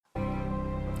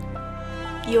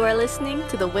You are listening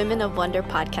to the Women of Wonder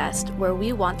podcast, where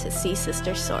we want to see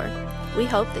sisters soar. We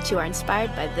hope that you are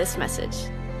inspired by this message.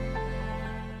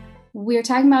 We're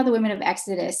talking about the women of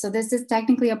Exodus. So this is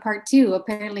technically a part 2.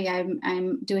 Apparently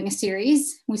I'm doing a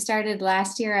series. We started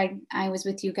last year. I was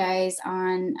with you guys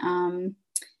on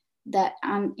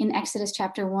in Exodus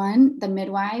chapter 1, the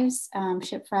midwives,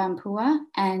 Shiphrah and Puah.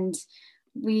 And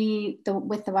with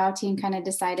the WOW team kind of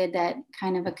decided that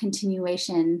kind of a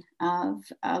continuation of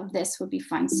this would be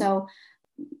fun. So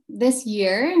this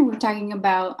year we're talking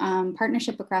about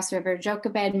partnership across the river,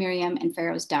 Jochebed, Miriam, and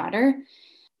Pharaoh's daughter.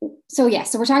 So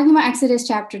we're talking about Exodus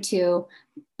chapter 2,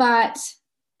 but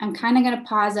I'm kind of going to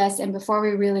pause us. And before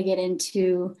we really get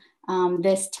into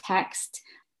this text,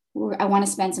 I want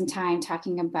to spend some time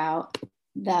talking about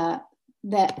the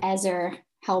Ezer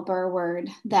helper word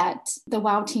that the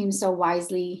WOW team so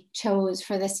wisely chose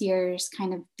for this year's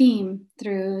kind of theme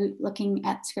through looking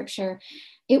at scripture.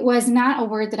 It was not a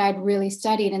word that I'd really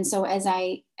studied. And so as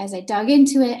I dug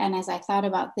into it and as I thought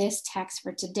about this text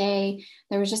for today,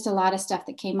 there was just a lot of stuff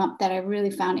that came up that I really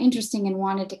found interesting and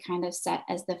wanted to kind of set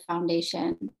as the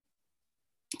foundation.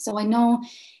 So I know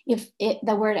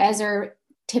the word Ezer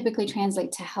typically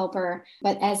translates to helper,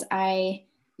 but as I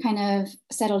kind of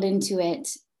settled into it,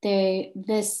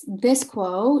 this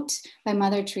quote by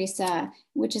Mother Teresa,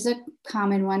 which is a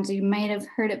common one, so you might have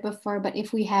heard it before, but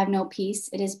if we have no peace,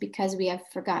 it is because we have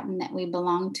forgotten that we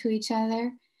belong to each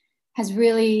other, has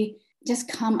really just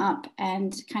come up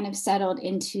and kind of settled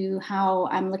into how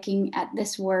I'm looking at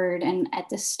this word and at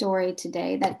this story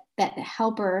today, that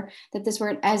helper, that this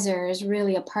word Ezer is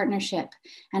really a partnership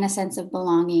and a sense of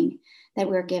belonging that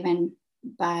we're given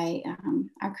by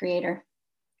our Creator.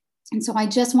 And so I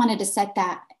just wanted to set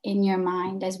that in your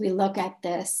mind as we look at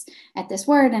this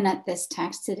word and at this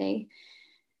text today.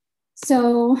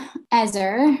 So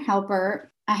Ezer,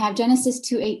 helper, I have Genesis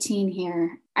 2:18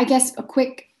 here. I guess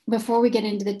before we get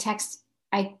into the text,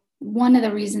 one of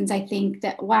the reasons I think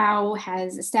that WOW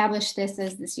has established this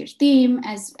as this year's theme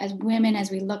as women,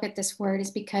 as we look at this word,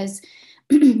 is because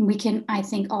we can, I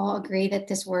think, all agree that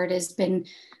this word has been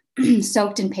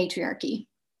soaked in patriarchy,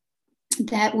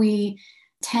 that we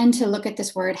tend to look at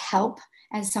this word help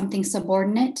as something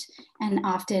subordinate, and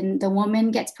often the woman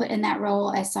gets put in that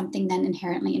role as something then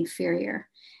inherently inferior.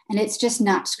 And it's just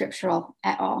not scriptural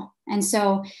at all. And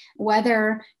so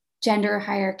whether gender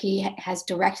hierarchy has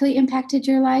directly impacted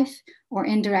your life or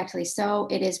indirectly so,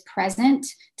 it is present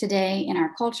today in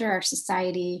our culture, our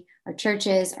society, our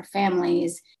churches, our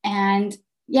families. And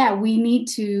we need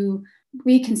to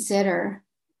reconsider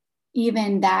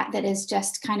even that is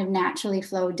just kind of naturally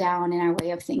flowed down in our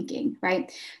way of thinking,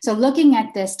 right? So looking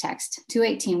at this text,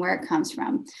 2:18, where it comes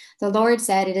from, the Lord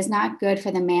said, "It is not good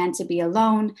for the man to be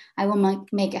alone. I will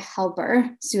make a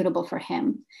helper suitable for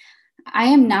him." I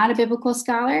am not a biblical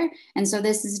scholar, and so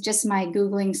this is just my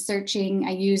Googling, searching.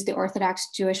 I used the Orthodox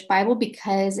Jewish Bible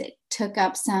because it took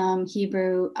up some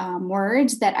Hebrew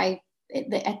words that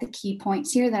at the key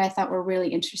points here that I thought were really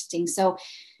interesting. So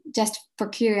just for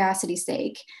curiosity's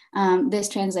sake, this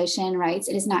translation writes,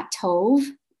 "It is not Tov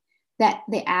that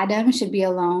the Adam should be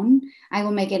alone. I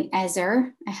will make an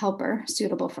Ezer, a helper,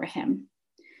 suitable for him."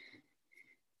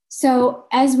 So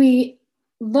as we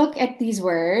look at these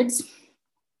words,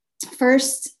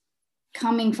 first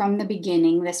coming from the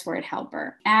beginning, this word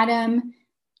helper, Adam,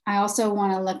 I also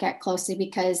want to look at closely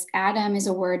because Adam is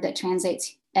a word that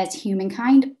translates as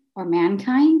humankind or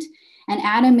mankind, and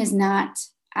Adam is not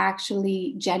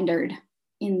actually gendered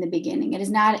in the beginning. It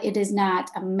is not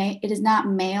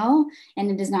male, and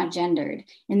it is not gendered.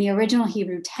 In the original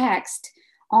Hebrew text,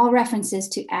 all references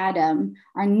to Adam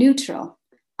are neutral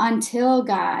until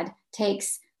God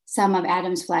takes some of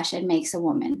Adam's flesh and makes a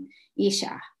woman,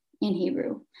 Isha in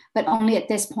Hebrew. But only at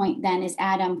this point then is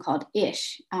Adam called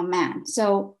Ish, a man.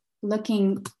 So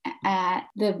looking at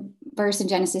the verse in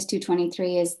Genesis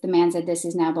 2:23 is, the man said, "This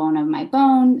is now bone of my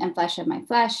bone and flesh of my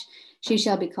flesh. She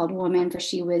shall be called woman, for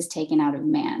she was taken out of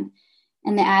man."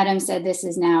 And the Adam said, "This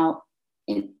is now,"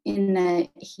 in the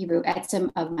Hebrew,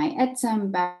 "etzem of my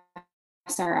etzem,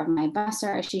 basar of my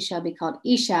basar. She shall be called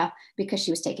Isha, because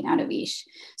she was taken out of Ish."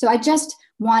 So I just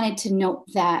wanted to note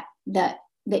that the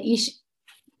Ish,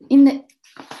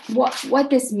 what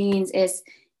this means is,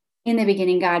 in the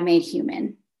beginning, God made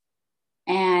human,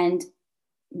 and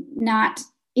not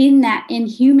in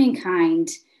humankind,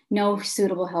 no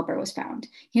suitable helper was found.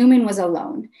 Human was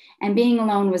alone, and being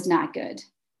alone was not good.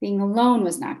 Being alone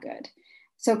was not good.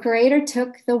 So Creator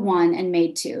took the one and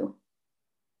made two,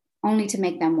 only to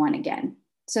make them one again.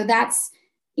 So that's,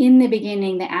 in the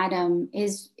beginning, the Adam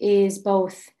is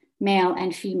both male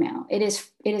and female. It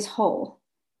is whole.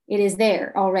 It is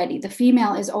there already. The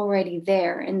female is already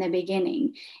there in the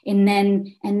beginning. And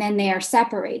then they are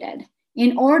separated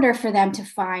in order for them to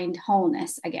find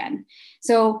wholeness again.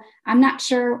 So I'm not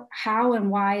sure how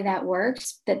and why that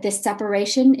works, that this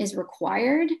separation is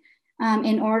required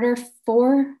in order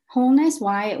for wholeness,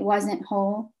 why it wasn't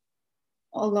whole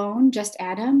alone, just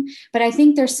Adam. But I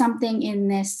think there's something in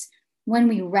this when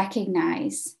we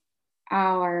recognize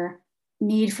our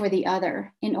need for the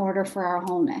other in order for our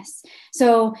wholeness.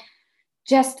 So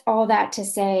just all that to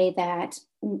say that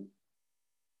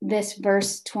this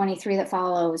verse 23 that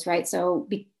follows, right? So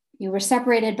you were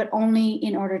separated, but only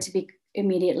in order to be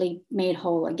immediately made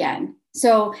whole again.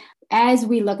 So as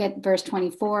we look at verse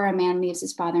 24, a man leaves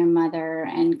his father and mother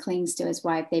and clings to his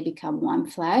wife, they become one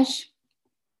flesh.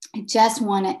 I just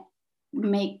want to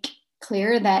make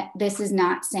clear that this is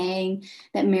not saying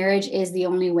that marriage is the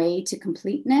only way to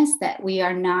completeness, that we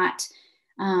are not,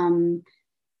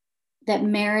 that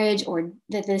marriage or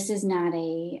that this is not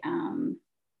a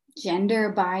gender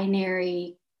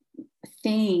binary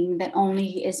thing that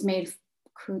only is made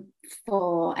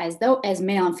full as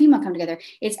male and female come together.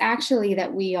 It's actually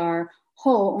that we are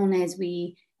whole only as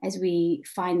we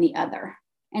find the other.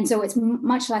 And so it's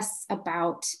much less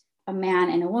about a man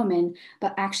and a woman,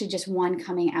 but actually just one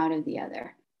coming out of the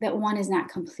other, that one is not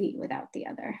complete without the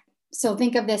other. So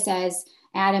think of this as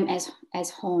Adam as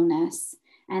wholeness,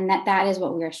 and that is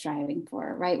what we are striving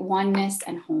for, right? Oneness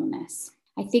and wholeness.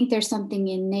 I think there's something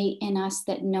innate in us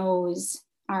that knows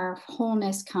our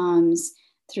wholeness comes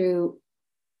through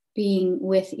being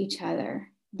with each other,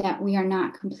 that we are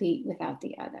not complete without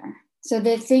the other. So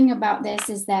the thing about this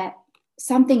is that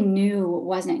something new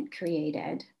wasn't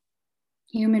created.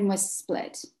 Human was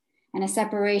split and a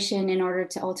separation in order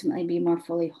to ultimately be more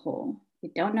fully whole. We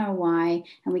don't know why,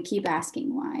 and we keep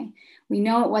asking why. We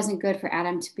know it wasn't good for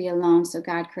Adam to be alone, so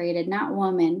God created not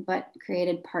woman, but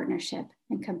created partnership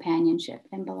and companionship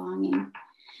and belonging.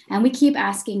 And we keep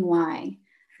asking why.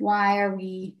 Why are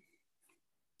we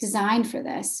designed for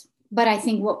this? But I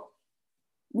think what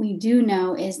we do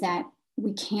know is that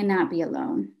we cannot be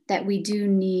alone, that we do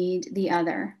need the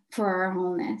other for our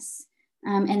wholeness.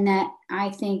 And that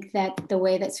I think that the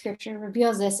way that scripture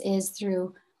reveals this is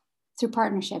through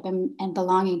partnership and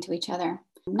belonging to each other,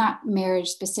 not marriage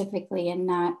specifically and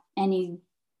not any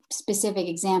specific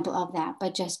example of that,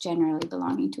 but just generally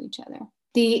belonging to each other.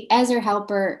 The Ezer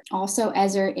helper, also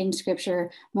Ezer in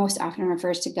scripture, most often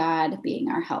refers to God being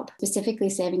our help, specifically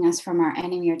saving us from our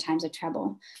enemy or times of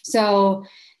trouble. So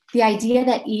the idea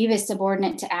that Eve is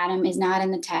subordinate to Adam is not in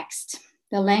the text.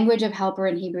 The language of helper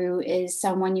in Hebrew is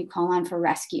someone you call on for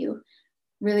rescue,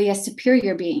 really a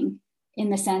superior being in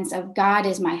the sense of God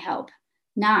is my help,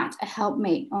 not a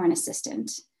helpmate or an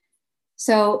assistant.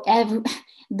 So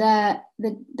the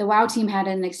WOW team had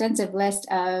an extensive list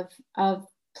of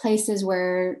places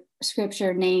where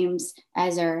scripture names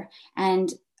Ezer,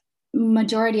 and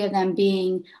majority of them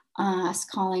being us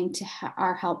calling to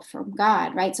our help from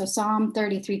God, right? So Psalm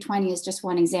 33:20 is just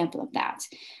one example of that.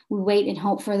 We wait and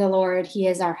hope for the Lord. He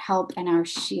is our help and our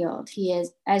shield. He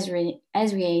is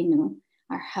Ezreinu,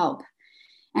 our help.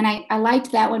 And I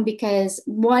liked that one because,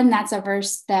 one, that's a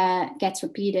verse that gets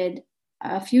repeated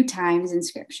a few times in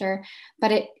scripture,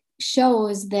 but it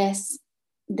shows this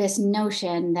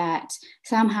notion that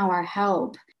somehow our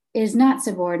help is not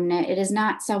subordinate. It is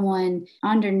not someone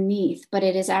underneath, but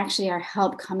it is actually our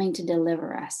help coming to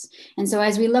deliver us. And so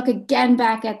as we look again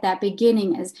back at that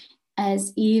beginning,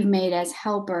 as Eve made as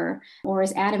helper, or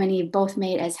as Adam and Eve both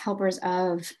made as helpers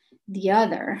of the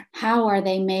other, how are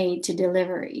they made to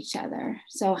deliver each other?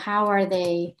 So how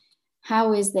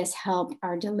is this help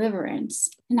our deliverance?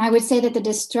 And I would say that the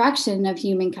destruction of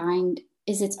humankind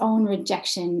is its own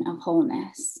rejection of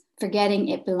wholeness, forgetting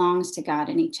it belongs to God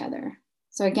and each other.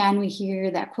 So again, we hear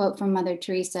that quote from Mother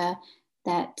Teresa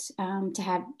that to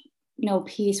have no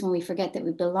peace when we forget that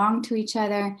we belong to each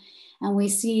other. And we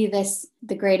see this,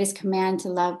 the greatest command to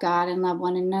love God and love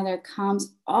one another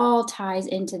all ties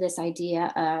into this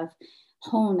idea of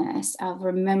wholeness, of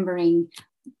remembering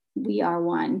we are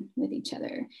one with each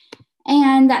other.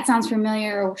 And that sounds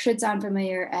familiar, or should sound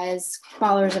familiar, as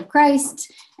followers of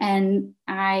Christ. And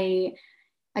I,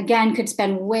 again, could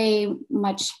spend way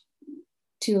much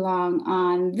too long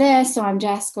on this, so I'm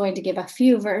just going to give a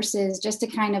few verses just to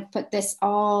kind of put this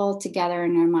all together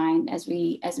in our mind as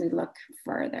we look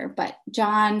further. But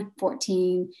John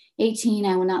 14:18,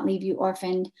 I will not leave you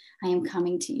orphaned, I am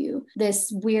coming to you.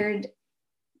 This weird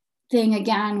thing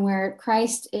again where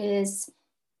Christ is,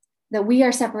 that we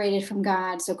are separated from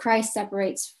God, so Christ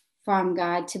separates from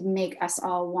God to make us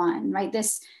all one, right?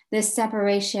 This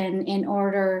separation in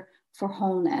order for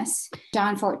wholeness.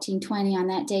 John 14:20, on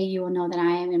that day you will know that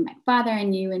I am in my Father,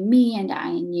 and you in me, and I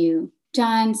in you.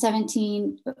 John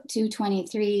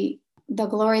 17:2-23, the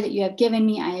glory that you have given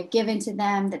me, I have given to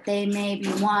them, that they may be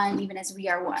one, even as we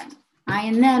are one. I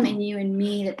in them, and you in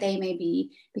me, that they may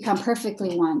become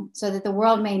perfectly one, so that the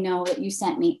world may know that you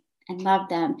sent me and loved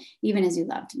them, even as you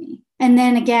loved me. And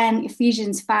then again,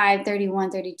 Ephesians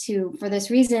 5:31-32, for this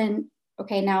reason,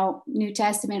 okay, now New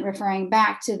Testament referring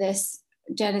back to this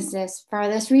Genesis, for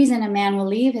this reason, a man will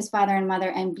leave his father and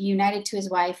mother and be united to his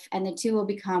wife, and the two will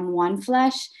become one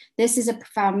flesh. This is a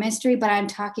profound mystery, but I'm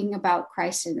talking about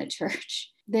Christ and the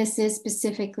church. This is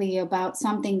specifically about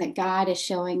something that God is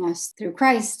showing us through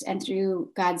Christ and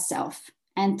through God's self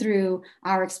and through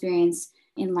our experience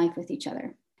in life with each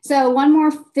other. So one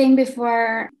more thing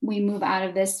before we move out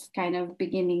of this kind of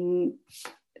beginning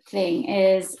thing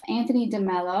is Anthony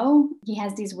DeMello. He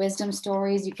has these wisdom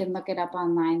stories. You can look it up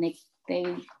online.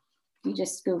 You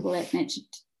just Google it and it should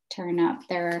turn up.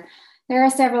 There are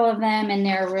several of them, and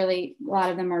a lot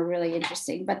of them are really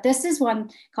interesting. But this is one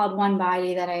called One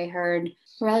Body that I heard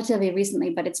relatively recently,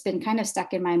 but it's been kind of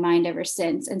stuck in my mind ever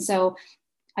since. And so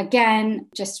again,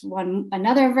 just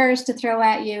another verse to throw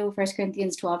at you, 1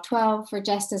 Corinthians 12:12, for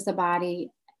just as the body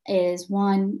is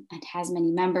one and has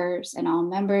many members, and all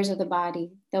members of the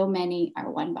body, though many,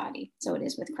 are one body, so it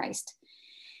is with Christ.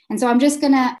 And so I'm just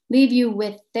going to leave you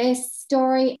with this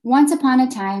story. Once upon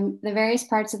a time, the various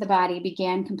parts of the body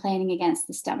began complaining against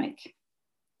the stomach.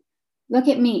 Look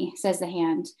at me, says the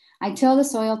hand. I till the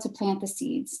soil to plant the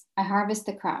seeds. I harvest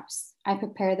the crops. I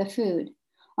prepare the food.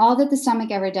 All that the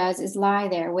stomach ever does is lie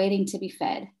there waiting to be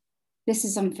fed. This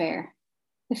is unfair.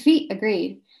 The feet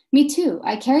agreed. Me too.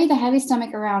 I carry the heavy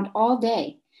stomach around all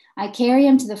day. I carry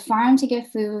him to the farm to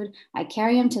get food. I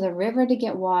carry him to the river to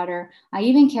get water. I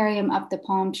even carry him up the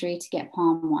palm tree to get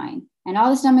palm wine. And all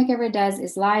the stomach ever does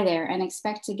is lie there and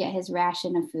expect to get his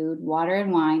ration of food, water,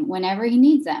 and wine whenever he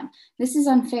needs them. This is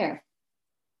unfair.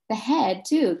 The head,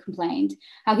 too, complained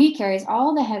how he carries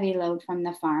all the heavy load from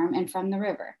the farm and from the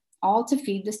river, all to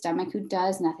feed the stomach who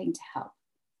does nothing to help.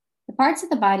 The parts of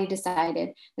the body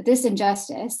decided that this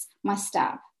injustice must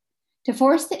stop. To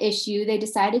force the issue, they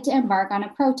decided to embark on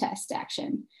a protest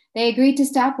action. They agreed to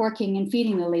stop working and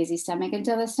feeding the lazy stomach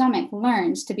until the stomach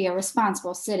learns to be a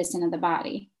responsible citizen of the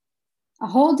body. A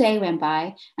whole day went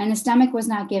by, and the stomach was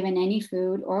not given any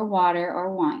food or water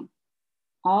or wine.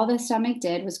 All the stomach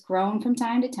did was groan from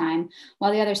time to time,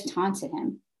 while the others taunted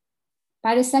him.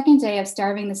 By the second day of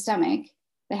starving the stomach,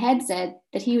 the head said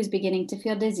that he was beginning to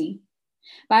feel dizzy.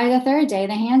 By the third day,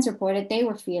 the hands reported they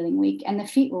were feeling weak, and the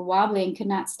feet were wobbly and could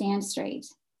not stand straight.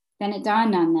 Then it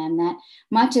dawned on them that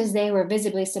much as they were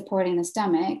visibly supporting the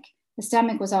stomach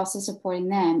was also supporting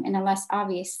them in a less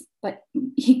obvious but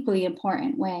equally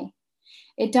important way.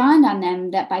 It dawned on them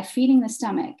that by feeding the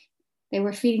stomach, they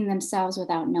were feeding themselves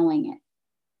without knowing it.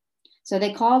 So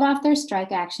they called off their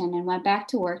strike action and went back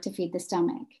to work to feed the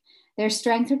stomach. Their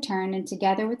strength returned, and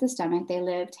together with the stomach, they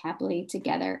lived happily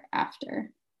together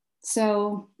after.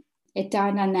 So it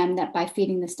dawned on them that by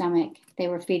feeding the stomach, they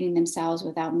were feeding themselves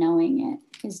without knowing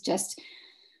it. Is just,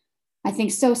 I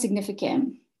think, so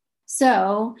significant.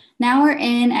 So now we're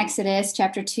in Exodus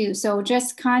chapter 2. So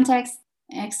just context,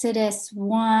 Exodus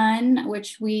 1,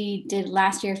 which we did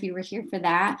last year if you were here for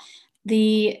that.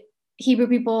 The Hebrew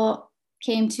people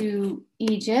came to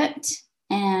Egypt,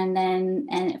 and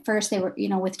at first they were,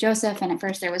 with Joseph, and at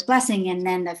first there was blessing, and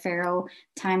then the Pharaoh,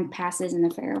 time passes and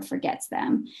the Pharaoh forgets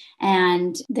them.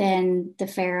 And then the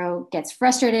Pharaoh gets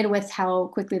frustrated with how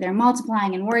quickly they're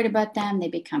multiplying and worried about them. They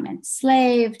become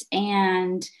enslaved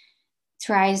and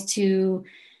tries to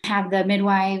have the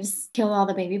midwives kill all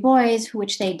the baby boys,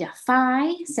 which they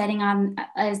defy, setting on,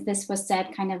 as this was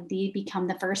said, kind of become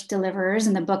the first deliverers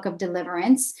in the book of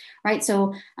deliverance, right?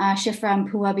 So Shiphrah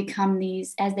and Puah become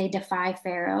these, as they defy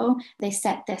Pharaoh, they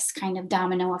set this kind of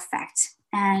domino effect.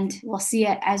 And we'll see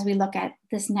it as we look at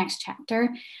this next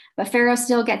chapter. But Pharaoh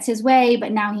still gets his way,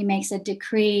 but now he makes a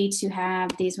decree to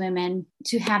have these women,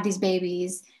 to have these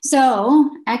babies.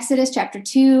 So Exodus chapter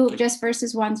 2, just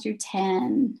verses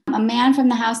 1-10. A man from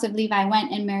the house of Levi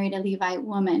went and married a Levite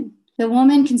woman. The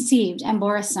woman conceived and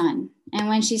bore a son. And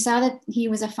when she saw that he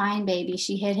was a fine baby,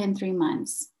 she hid him 3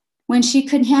 months. When she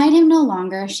could hide him no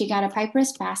longer, she got a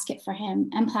papyrus basket for him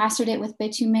and plastered it with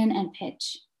bitumen and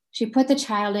pitch. She put the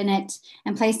child in it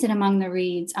and placed it among the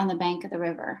reeds on the bank of the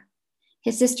river.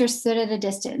 His sister stood at a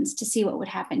distance to see what would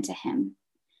happen to him.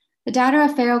 The daughter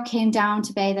of Pharaoh came down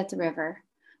to bathe at the river.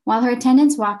 While her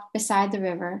attendants walked beside the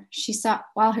river, she saw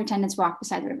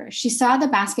the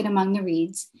basket among the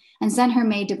reeds and sent her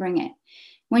maid to bring it.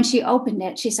 When she opened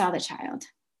it, she saw the child.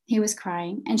 He was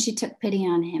crying, and she took pity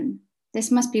on him. "This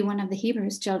must be one of the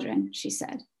Hebrews' children," she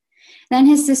said. Then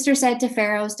his sister said to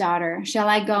Pharaoh's daughter, "Shall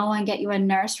I go and get you a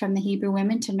nurse from the Hebrew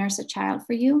women to nurse a child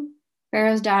for you?"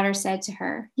 Pharaoh's daughter said to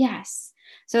her, "Yes."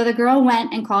 So the girl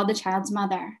went and called the child's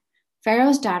mother.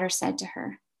 Pharaoh's daughter said to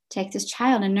her, "Take this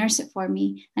child and nurse it for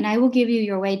me, and I will give you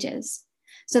your wages."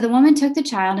 So the woman took the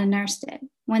child and nursed it.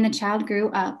 When the child grew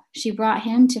up, she brought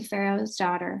him to Pharaoh's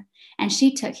daughter, and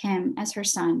she took him as her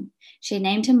son. She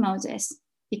named him Moses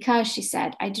because, she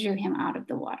said, "I drew him out of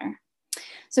the water."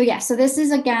 So this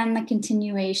is again the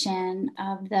continuation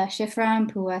of the Shifra and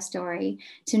Puah story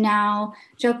to now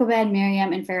Jochebed,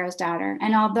 Miriam, and Pharaoh's daughter.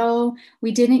 And although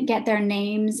we didn't get their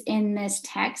names in this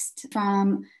text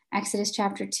from Exodus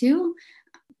chapter 2,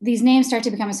 these names start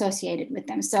to become associated with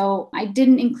them. So I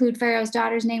didn't include Pharaoh's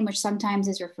daughter's name, which sometimes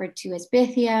is referred to as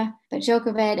Bithia, but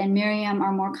Jochebed and Miriam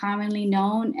are more commonly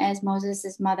known as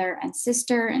Moses' mother and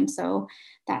sister. And so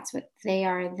that's what they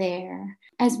are there.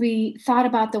 As we thought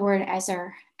about the word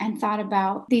Ezer and thought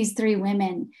about these three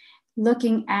women,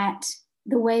 looking at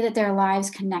the way that their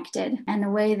lives connected and the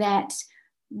way that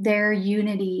their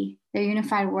unity, their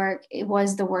unified work, it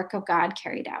was the work of God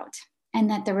carried out. And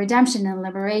that the redemption and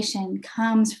liberation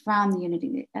comes from the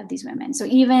unity of these women. So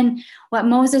even what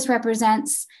Moses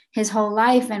represents his whole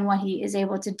life and what he is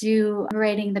able to do,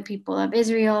 liberating the people of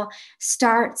Israel,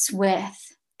 starts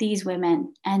with these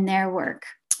women and their work.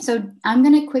 So I'm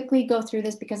going to quickly go through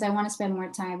this because I want to spend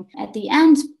more time at the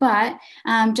end, but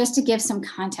just to give some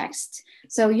context.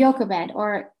 So Jochebed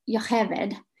or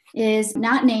Yocheved is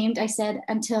not named, I said,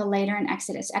 until later in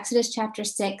Exodus. Exodus chapter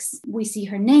 6, we see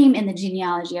her name in the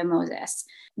genealogy of Moses.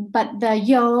 But the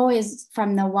Yo is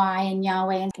from the Y in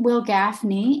Yahweh. And Will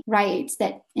Gaffney writes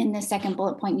that in the second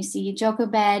bullet point, you see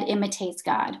Jochebed imitates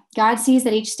God. God sees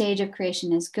that each stage of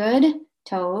creation is good,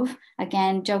 Tov.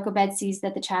 Again, Jochebed sees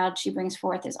that the child she brings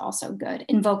forth is also good,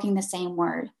 invoking the same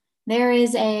word. There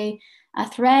is a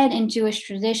thread in Jewish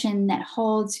tradition that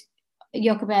holds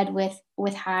Jochebed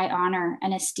with high honor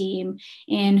and esteem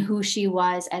in who she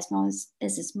was as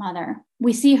Moses' mother.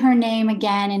 We see her name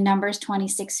again in Numbers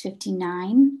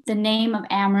 26:59. The name of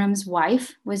Amram's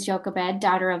wife was Jochebed,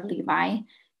 daughter of Levi,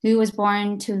 who was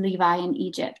born to Levi in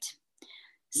Egypt.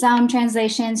 Some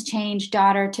translations change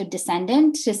daughter to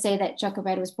descendant to say that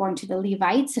Jochebed was born to the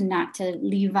Levites and not to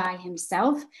Levi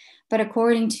himself. But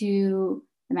according to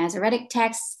the Masoretic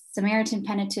texts, Samaritan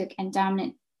Pentateuch, and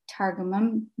dominant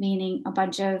Targumim, meaning a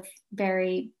bunch of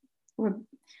very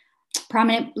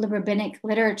prominent rabbinic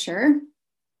literature,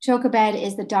 Jochebed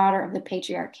is the daughter of the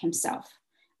patriarch himself,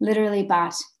 literally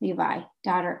Bat Levi,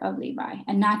 daughter of Levi,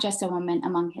 and not just a woman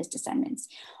among his descendants.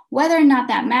 Whether or not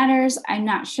that matters, I'm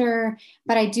not sure,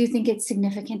 but I do think it's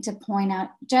significant to point out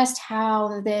just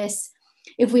how this,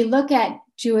 if we look at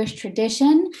Jewish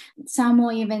tradition, some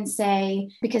will even say,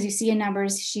 because you see in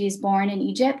Numbers, she's born in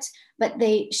Egypt, but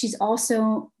she's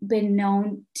also been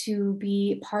known to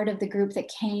be part of the group that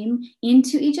came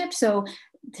into Egypt. So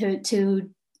to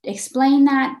explain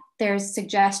that, there's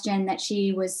suggestion that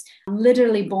she was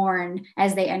literally born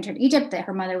as they entered Egypt, that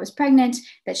her mother was pregnant,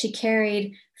 that she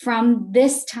carried from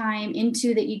this time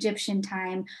into the Egyptian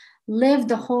time, lived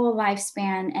the whole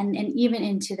lifespan and even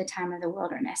into the time of the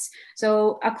wilderness.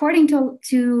 So according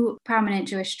to prominent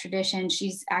Jewish tradition,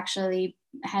 she's actually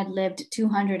had lived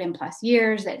 200 and plus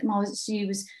years, that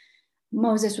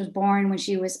Moses was born when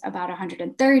she was about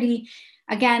 130.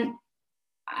 Again,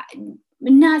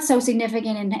 not so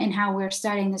significant in how we're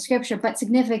studying the scripture, but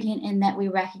significant in that we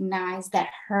recognize that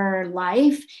her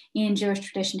life in Jewish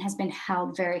tradition has been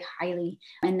held very highly,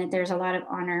 and that there's a lot of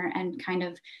honor and kind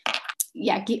of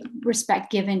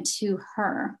respect given to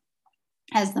her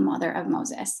as the mother of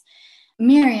Moses.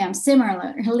 Miriam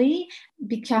similarly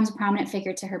becomes a prominent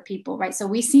figure to her people, right? So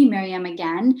we see Miriam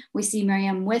again. We see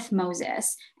Miriam with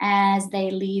Moses as they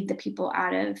lead the people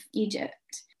out of Egypt.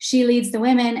 She leads the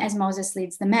women as Moses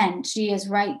leads the men. She is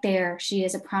right there. She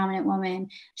is a prominent woman.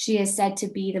 She is said to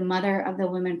be the mother of the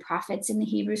women prophets in the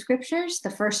Hebrew scriptures,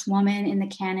 the first woman in the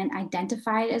canon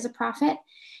identified as a prophet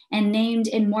and named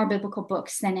in more biblical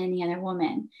books than any other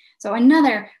woman. So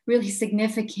another really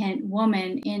significant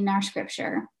woman in our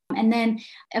scripture. And then,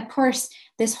 of course,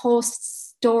 this whole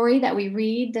story that we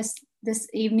read this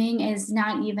evening is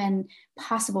not even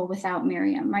possible without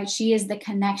Miriam, right? She is the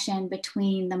connection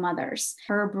between the mothers.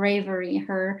 Her bravery,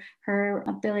 her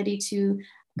ability to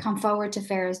come forward to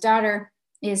Pharaoh's daughter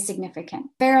is significant.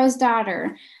 Pharaoh's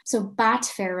daughter, so Bat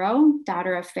Pharaoh,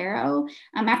 daughter of Pharaoh,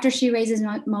 after she raises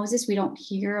Moses, we don't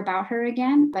hear about her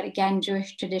again. But again,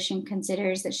 Jewish tradition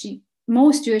considers that she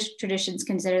most Jewish traditions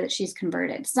consider that she's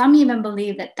converted. Some even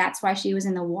believe that that's why she was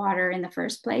in the water in the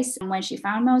first place. And when she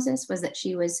found Moses, was that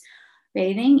she was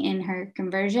bathing in her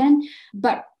conversion.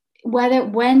 But whether,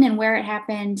 when and where it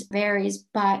happened varies,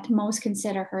 but most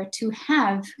consider her to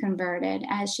have converted,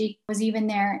 as she was even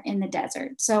there in the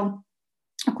desert. So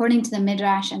according to the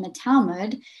Midrash and the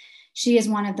Talmud, she is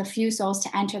one of the few souls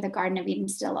to enter the Garden of Eden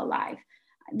still alive.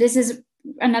 This is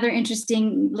another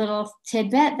interesting little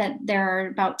tidbit, that there are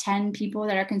about 10 people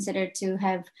that are considered to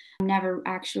have never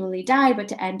actually died, but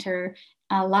to enter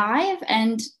alive,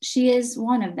 and she is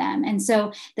one of them. And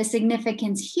so the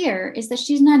significance here is that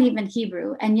she's not even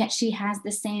Hebrew, and yet she has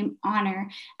the same honor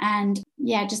and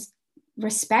just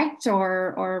respect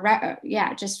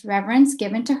just reverence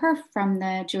given to her from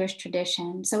the Jewish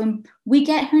tradition. So we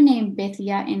get her name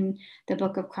Bithia in the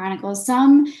Book of Chronicles.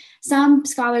 Some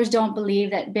scholars don't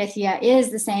believe that Bithia is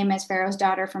the same as Pharaoh's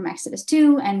daughter from Exodus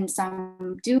 2, and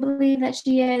some do believe that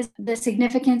she is. The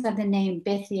significance of the name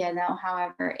Bithia, though,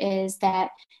 however, is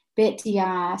that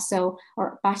Bithia,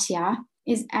 or Batia,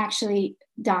 is actually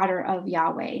daughter of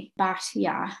Yahweh,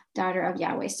 Batia, daughter of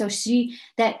Yahweh. So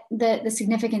the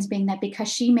significance being that because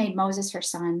she made Moses her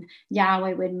son,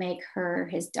 Yahweh would make her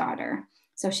his daughter.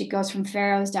 So she goes from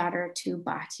Pharaoh's daughter to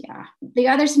Batia. The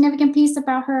other significant piece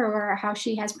about her, or how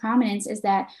she has prominence, is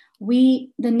that the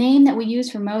name that we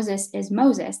use for Moses is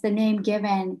Moses, the name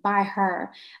given by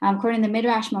her. According to the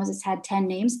Midrash, Moses had 10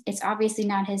 names. It's obviously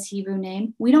not his Hebrew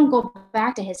name. We don't go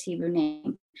back to his Hebrew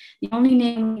name. The only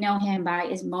name we know him by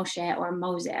is Moshe, or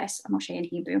Moses, Moshe in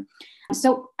Hebrew.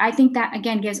 So I think that,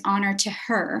 again, gives honor to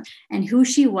her and who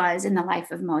she was in the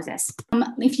life of Moses.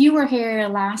 If you were here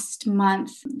last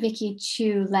month, Vicky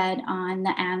Chu led on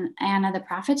the Anna the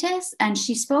Prophetess, and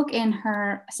she spoke in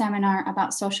her seminar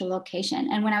about social location.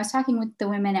 And when I was talking with the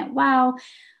women at WOW,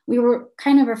 we were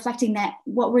kind of reflecting that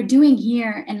what we're doing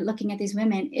here and looking at these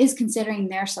women is considering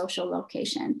their social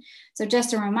location. So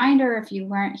just a reminder, if you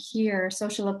weren't here,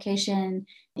 social location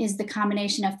is the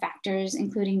combination of factors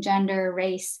including gender,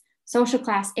 race, social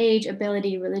class, age,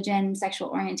 ability, religion, sexual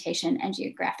orientation, and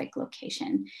geographic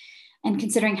location. And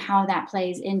considering how that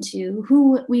plays into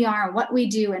who we are, what we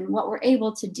do, and what we're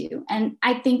able to do. And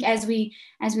I think as we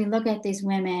look at these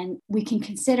women, we can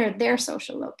consider their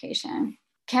social location.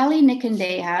 Kelly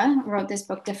Nikondeha wrote this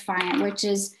book, Defiant, which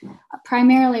is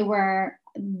primarily where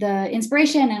the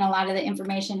inspiration and a lot of the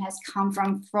information has come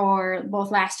from for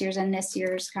both last year's and this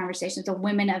year's conversations, the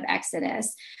Women of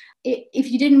Exodus.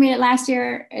 If you didn't read it last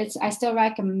year, I still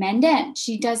recommend it.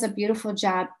 She does a beautiful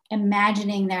job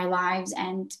imagining their lives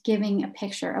and giving a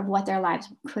picture of what their lives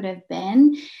could have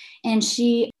been. And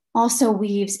she also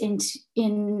weaves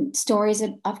in stories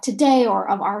of today or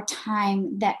of our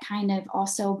time that kind of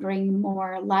also bring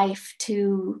more life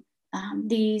to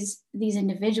these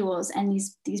individuals and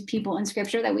these people in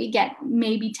scripture that we get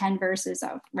maybe 10 verses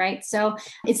of, right? So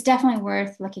it's definitely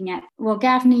worth looking at. Well,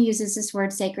 Gaffney uses this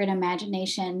word sacred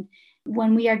imagination.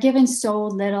 When we are given so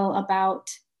little about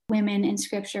women in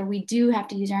scripture, we do have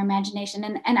to use our imagination.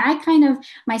 And I kind of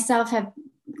myself have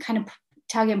kind of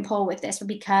tug and pull with this,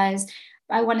 because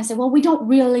I want to say, well, we don't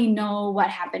really know what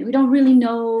happened. We don't really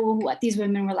know what these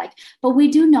women were like, but we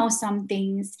do know some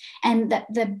things. And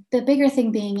the bigger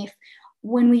thing being,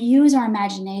 when we use our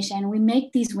imagination, we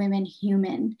make these women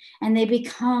human and they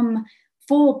become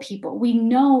full people. We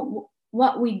know,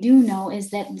 what we do know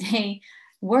is that they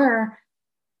were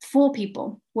full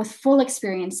people with full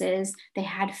experiences. They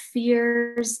had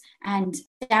fears and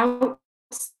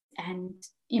doubts, and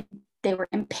they were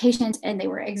impatient, and they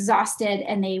were exhausted,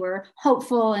 and they were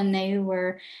hopeful, and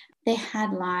they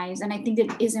had lives. And I think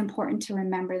it is important to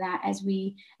remember that as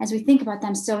we think about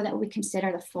them, so that we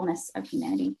consider the fullness of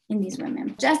humanity in these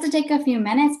women. Just to take a few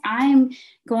minutes, I'm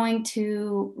going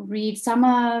to read some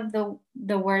of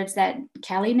the words that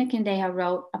Kelly Nikondeha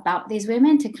wrote about these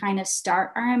women to kind of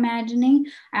start our imagining.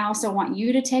 I also want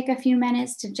you to take a few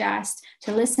minutes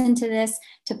to listen to this,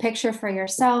 to picture for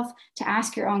yourself, to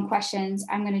ask your own questions.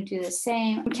 I'm going to do the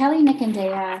same. Kelly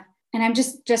Nikondeha, and I'm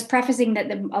just prefacing that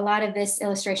a lot of this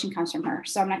illustration comes from her,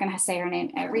 so I'm not going to say her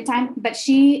name every time, but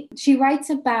she writes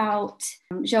about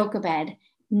Jochebed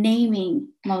naming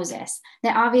Moses,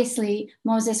 that obviously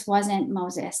Moses wasn't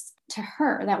Moses to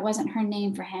her. That wasn't her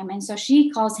name for him. And so she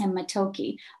calls him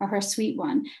Matoki, or her sweet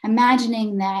one,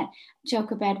 imagining that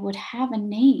Jochebed would have a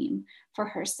name for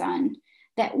her son.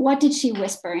 That what did she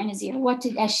whisper in his ear?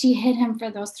 As she hid him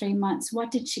for those 3 months,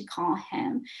 what did she call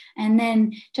him? And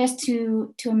then just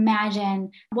to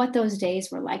imagine what those days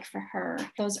were like for her,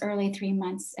 those early 3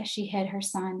 months as she hid her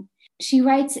son. She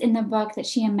writes in the book that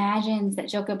she imagines that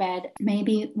Jochebed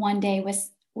maybe one day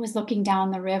was was looking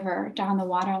down the river, down the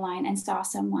water line, and saw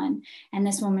someone. And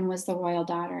this woman was the royal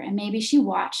daughter. And maybe she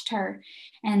watched her.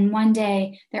 And one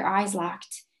day their eyes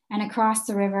locked, and across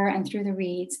the river and through the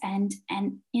reeds. And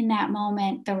in that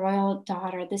moment, the royal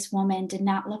daughter, this woman, did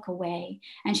not look away.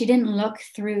 And she didn't look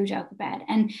through Jochebed.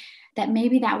 And that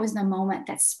maybe that was the moment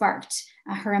that sparked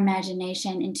her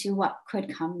imagination into what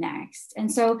could come next. And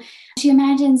so she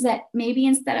imagines that maybe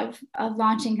instead of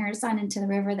launching her son into the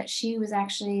river, that she was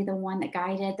actually the one that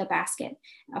guided the basket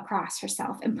across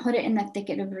herself and put it in the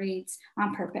thicket of reeds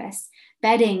on purpose,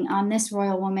 betting on this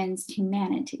royal woman's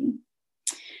humanity.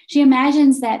 She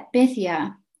imagines that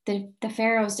Bithiah, the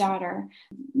Pharaoh's daughter,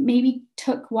 maybe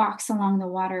took walks along the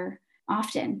water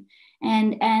often.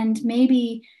 And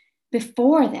maybe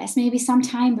before this, maybe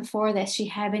sometime before this, she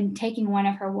had been taking one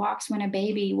of her walks when a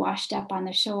baby washed up on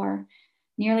the shore,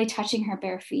 nearly touching her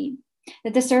bare feet.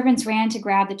 That the servants ran to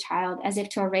grab the child as if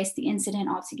to erase the incident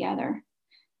altogether.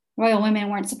 Royal women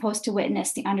weren't supposed to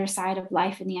witness the underside of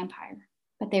life in the empire,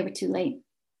 but they were too late.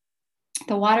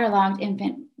 The waterlogged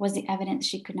infant was the evidence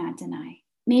she could not deny.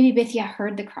 Maybe Bithiah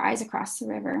heard the cries across the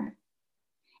river.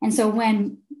 And so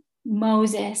when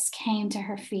Moses came to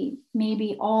her feet,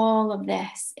 maybe all of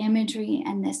this imagery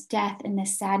and this death and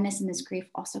this sadness and this grief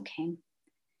also came.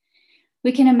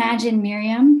 We can imagine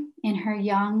Miriam in her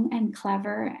young and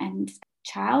clever and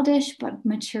childish but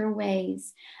mature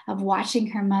ways of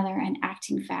watching her mother and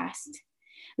acting fast.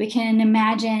 We can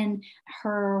imagine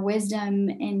her wisdom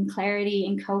and clarity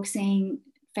in coaxing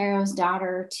Pharaoh's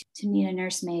daughter to need a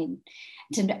nursemaid,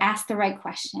 to ask the right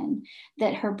question,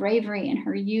 that her bravery and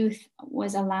her youth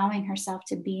was allowing herself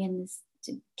to be in this,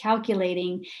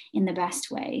 calculating in the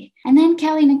best way. And then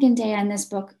Kelly Nickendaya in this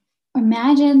book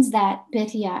imagines that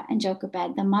Bithiah and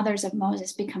Jochebed, the mothers of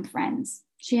Moses, become friends.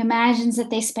 She imagines that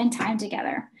they spend time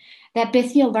together, that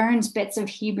Bithiah learns bits of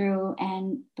Hebrew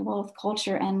and both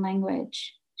culture and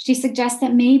language. She suggests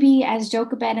that maybe as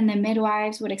Jochebed and the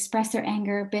midwives would express their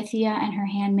anger, Bithiah and her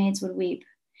handmaids would weep,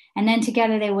 and then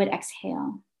together they would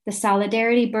exhale. The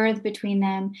solidarity birthed between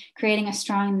them, creating a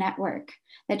strong network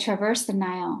that traversed the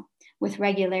Nile with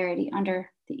regularity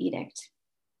under the edict.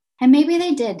 And maybe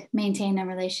they did maintain a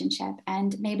relationship,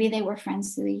 and maybe they were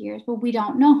friends through the years, but we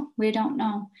don't know. We don't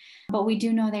know. But we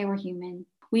do know they were human.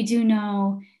 We do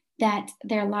know that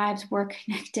their lives were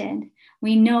connected.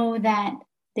 We know that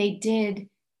they did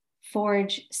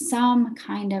forge some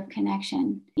kind of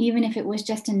connection, even if it was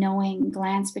just a knowing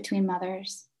glance between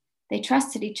mothers. They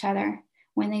trusted each other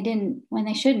when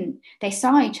they shouldn't. They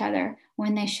saw each other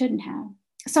when they shouldn't have.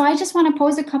 So I just want to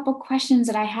pose a couple questions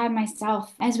that I had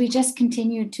myself as we just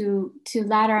continue to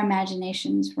let our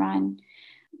imaginations run.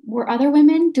 Were other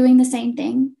women doing the same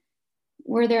thing?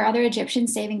 Were there other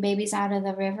Egyptians saving babies out of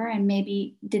the river? And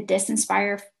maybe did this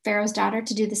inspire Pharaoh's daughter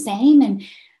to do the same? And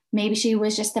maybe she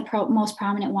was just the most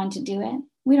prominent one to do it.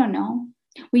 We don't know.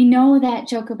 We know that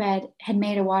Jochebed had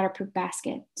made a waterproof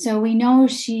basket. So we know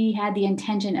she had the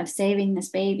intention of saving this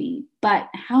baby. But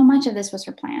how much of this was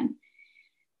her plan?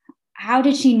 How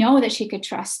did she know that she could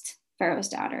trust Pharaoh's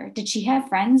daughter? Did she have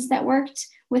friends that worked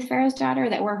with Pharaoh's daughter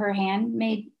that were her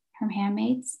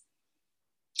handmaids?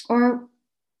 Or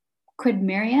could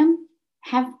Miriam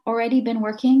have already been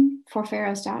working for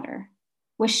Pharaoh's daughter?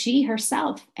 Was she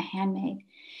herself a handmaid?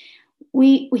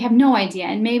 We have no idea,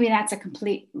 and maybe that's a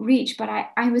complete reach, but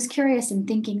I was curious in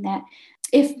thinking that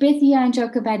if Bithiah and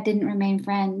Jochebed didn't remain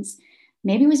friends,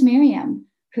 maybe it was Miriam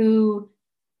who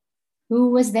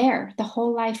was there the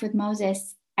whole life with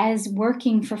Moses as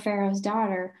working for Pharaoh's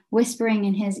daughter, whispering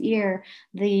in his ear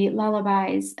the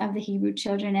lullabies of the Hebrew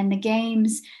children and the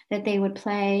games that they would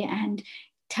play and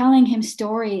telling him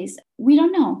stories. We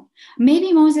don't know.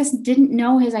 Maybe Moses didn't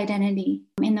know his identity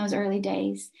in those early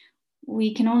days.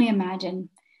 We can only imagine.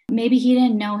 Maybe he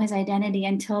didn't know his identity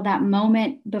until that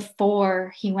moment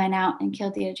before he went out and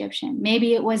killed the Egyptian.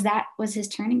 Maybe that was his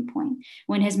turning point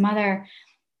when his mother,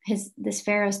 this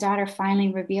Pharaoh's daughter, finally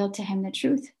revealed to him the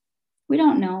truth. We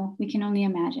don't know. We can only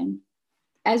imagine.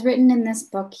 As written in this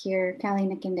book here, Kelly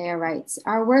Nickendaya writes,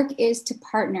 "Our work is to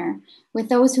partner with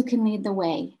those who can lead the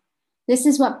way. This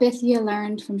is what Bithiah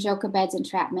learned from Jochebed's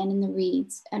entrapment in the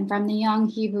reeds and from the young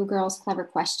Hebrew girl's clever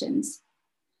questions.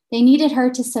 They needed her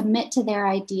to submit to their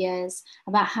ideas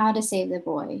about how to save the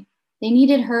boy. They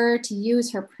needed her to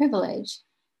use her privilege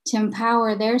to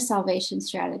empower their salvation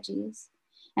strategies.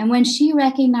 And when she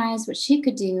recognized what she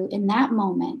could do in that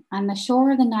moment on the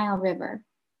shore of the Nile River,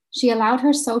 she allowed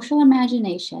her social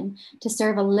imagination to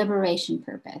serve a liberation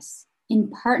purpose in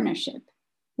partnership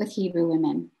with Hebrew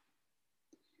women."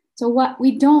 So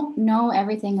we don't know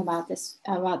everything about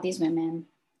these women.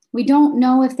 We don't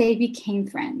know if they became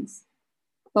friends.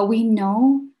 But we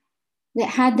know that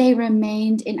had they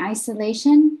remained in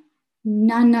isolation,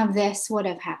 none of this would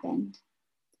have happened.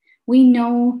 We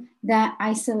know that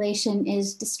isolation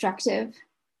is destructive.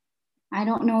 I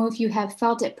don't know if you have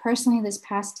felt it personally this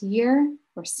past year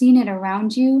or seen it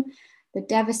around you, the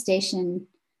devastation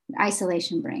that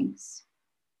isolation brings.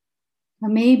 Or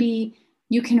maybe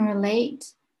you can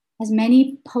relate, as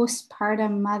many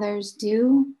postpartum mothers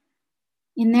do.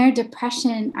 In their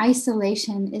depression,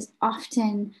 isolation is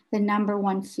often the number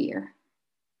one fear.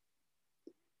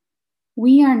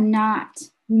 We are not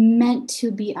meant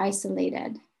to be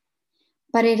isolated,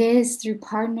 but it is through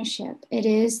partnership. It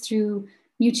is through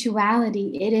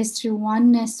mutuality. It is through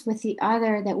oneness with the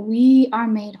other that we are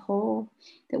made whole,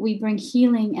 that we bring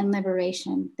healing and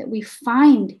liberation, that we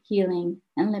find healing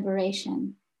and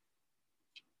liberation.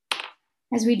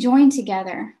 As we join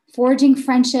together, forging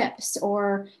friendships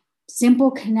or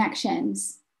simple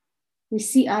connections, we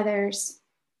see others.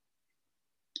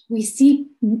 We see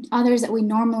others that we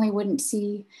normally wouldn't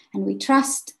see, and we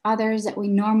trust others that we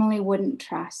normally wouldn't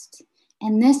trust.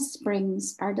 And this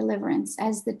brings our deliverance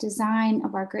as the design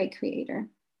of our great Creator.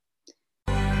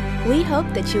 We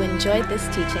hope that you enjoyed this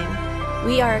teaching.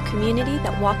 We are a community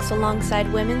that walks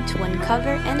alongside women to uncover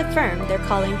and affirm their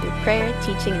calling through prayer,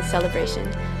 teaching, and celebration.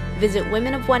 Visit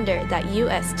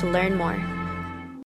womenofwonder.us to learn more.